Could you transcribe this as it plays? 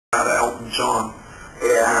Elton John.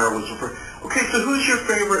 Yeah. Okay, so who's your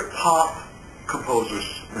favorite pop composers,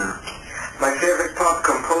 Meir? My favorite pop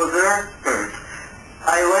composer?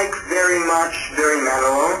 I like very much Barry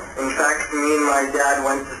Manilow. In fact, me and my dad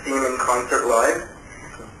went to see him in concert live.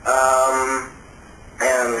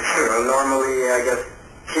 And normally, I guess,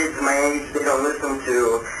 kids my age, they don't listen to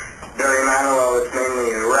Barry Manilow. It's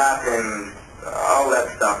mainly rap and all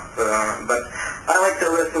that stuff. But I like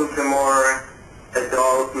to listen to more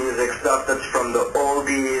adult music, stuff that's from the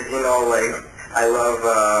oldies, like I love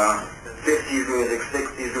 50s music,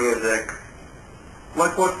 60s music.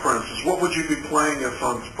 Like what, for instance? What would you be playing if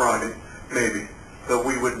on Friday, maybe, that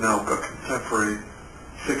we would know, a contemporary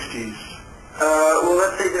 60s? Well,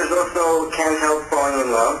 let's say there's also Can't Help Falling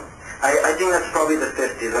in Love. I think that's probably the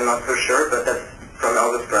 50s, I'm not for sure, but that's from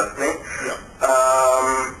Elvis Presley. Yeah.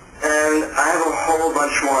 And I have a whole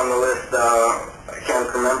bunch more on the list. I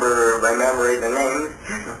can't remember by memory the names.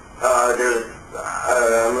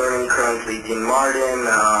 I'm learning currently Dean Martin,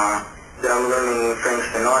 then I'm learning Frank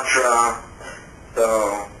Sinatra.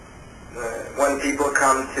 So when people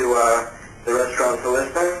come to the restaurant to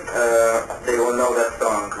listen, they will know that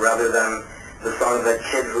song rather than the songs that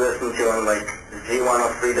kids listen to on like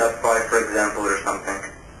Z103.5, for example, or something.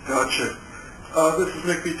 Gotcha. This is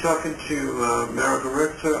Nick B talking to Meir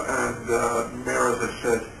Gerichter, and Meir, as I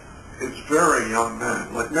said, is very young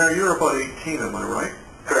man. Like, Meir, you're about 18, am I right?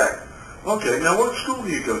 Correct. Okay, now what school do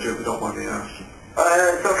you go to, if you don't mind me asking?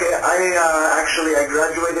 It's okay. I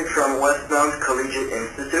graduated from Westmount Collegiate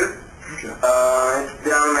Institute. Okay. It's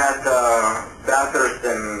down at Bathurst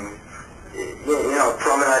and,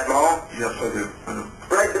 Promenade Mall. Yes, I do. I know.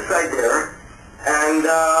 Right beside there. And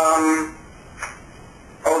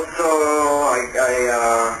also,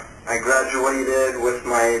 I graduated with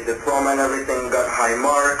my diploma and everything, got high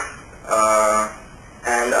marks.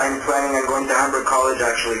 And I'm planning on going to Hamburg College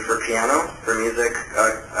actually for piano, for music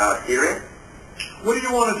theory. What do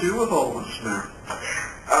you want to do with all this, Meir?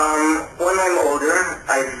 When I'm older,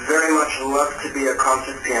 I'd very much love to be a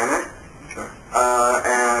concert pianist. Okay.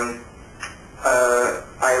 And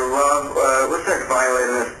I love, what's that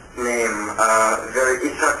violinist name?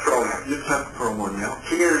 Itzhak Perlman. Itzhak Perlman, yeah.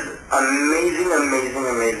 He is amazing, amazing,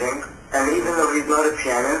 amazing. And even though he's not a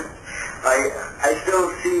pianist, I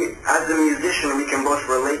still see, as a musician, we can both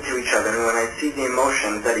relate to each other. And when I see the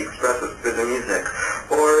emotions that he expresses through the music,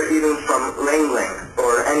 or even from Ling Ling,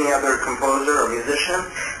 or any other composer or musician,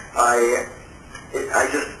 I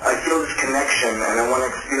feel this connection, and I want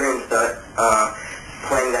to experience that,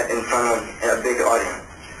 playing that in front of a big audience.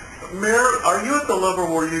 Meir, are you at the level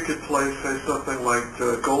where you could play, say, something like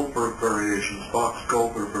Goldberg variations, Bach's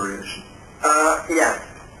Goldberg variations? Yes.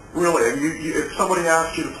 Really? And if somebody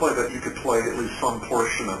asked you to play that, you could play at least some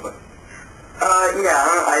portion of it? Yeah,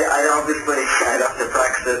 I'd have to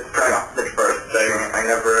practice it first. I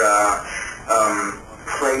never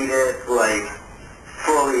played it like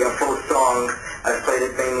fully, a full song. I've played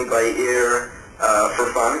it mainly by ear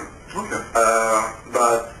for fun. Okay.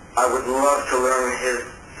 But I would love to learn his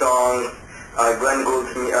songs, Glenn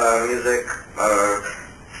Gould's music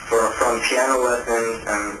from piano lessons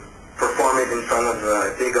and perform it in front of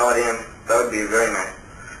a big audience. That would be very nice.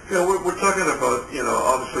 Yeah, we're talking about,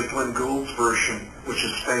 obviously Glenn Gould's version, which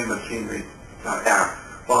is famous. He made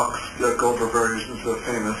Bach's Goldberg variations are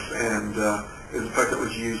famous, and in fact it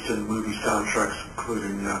was used in movie soundtracks,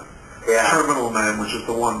 including Terminal Man, which is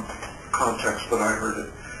the one context that I heard it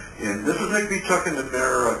in. This is Nick B. talking to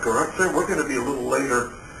Meir Gerichter. We're going to be a little later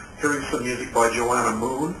hearing some music by Joanna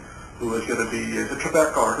Moon, who is going to be the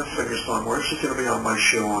Quebec artist, singer-songwriter. She's going to be on my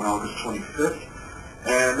show on August 25th.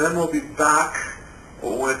 And then we'll be back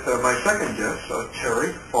with my second guest,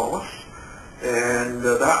 Terry Follis. And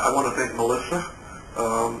that I want to thank Melissa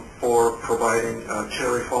for providing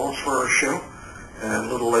Terry Follis for our show. And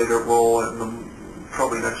a little later,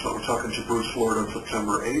 probably next month, we're talking to Bruce Lord on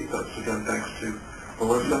September 8th. That's, again, thanks to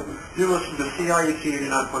Melissa. You listen to CIUT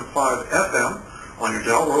 89.5 FM on your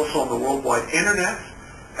dial. We're also on the worldwide internet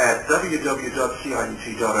at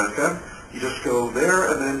www.ciut.fm. You just go there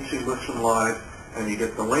and then to listen live, and you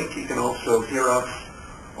get the link. You can also hear us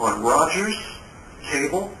on Rogers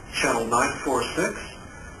Cable, channel 946,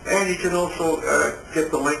 and you can also get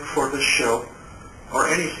the link for this show or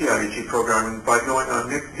any CIUT programming by going on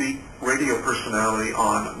Nick B. Radio Personality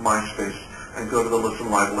on MySpace and go to the Listen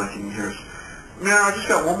Live link and you hear us. Now, I just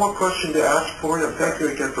got one more question to ask for you. Thank you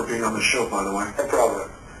again for being on the show, by the way. No problem.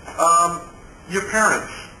 Your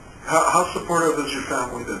parents, how supportive has your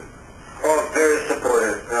family been? Oh, very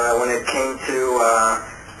supportive. When it came to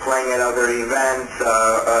playing at other events,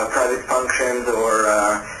 private functions, or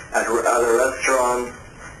at other restaurants,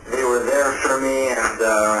 They were there for me, and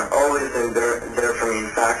always there for me,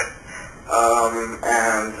 in fact.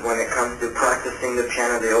 And when it comes to practicing the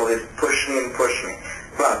piano, they always push me and push me.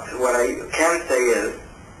 But what I can say is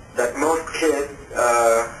that most kids,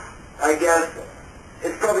 I guess,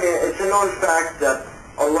 it's a known fact that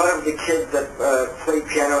a lot of the kids that play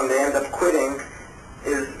piano and they end up quitting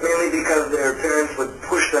is mainly because their parents would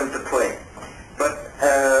push them to play. But,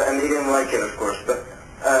 and they didn't like it, of course. But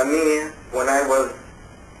me, when I was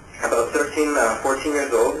about 13, 14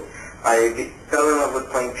 years old, I fell in love with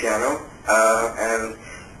playing piano. And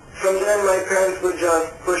from then my parents would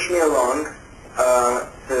just push me along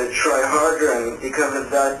to try harder, and because of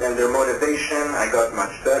that and their motivation, I got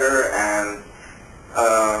much better, and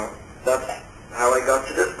that's how I got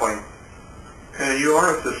to this point. And you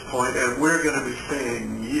are at this point, and we're going to be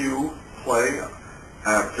seeing you play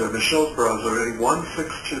at Michelle's Brasserie,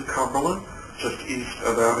 162 Cumberland, just east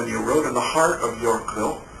of Avenue Road, in the heart of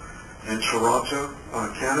Yorkville, in Toronto,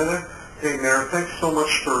 Canada. Hey, Meir, thanks so much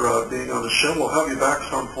for being on the show. We'll have you back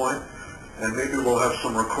some point, and maybe we'll have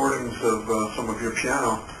some recordings of some of your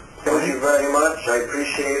piano. Thank you very much. I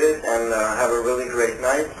appreciate it, and have a really great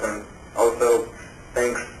night. And also,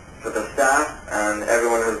 thanks to the staff and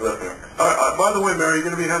everyone who's listening. By the way, Meir, you're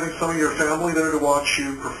going to be having some of your family there to watch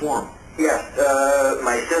you perform. Yes,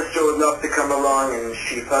 my sister would love to come along, and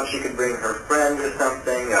she thought she could bring her friend or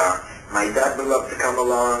something. My dad would love to come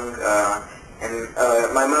along. And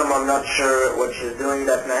my mom, I'm not sure what she's doing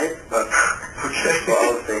that night, but okay.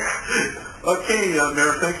 Well, I'll see. Okay,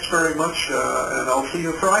 Meir, thanks very much, and I'll see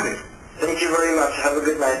you Friday. Thank you very much. Have a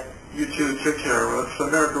good night. You too. Take care. It's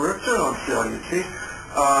Meir Gerichter on CIUT.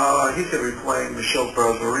 He's going to be playing Michelle's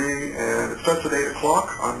Brasserie, and it starts at 8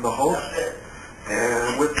 o'clock. I'm the host,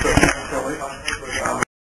 and with Kelly.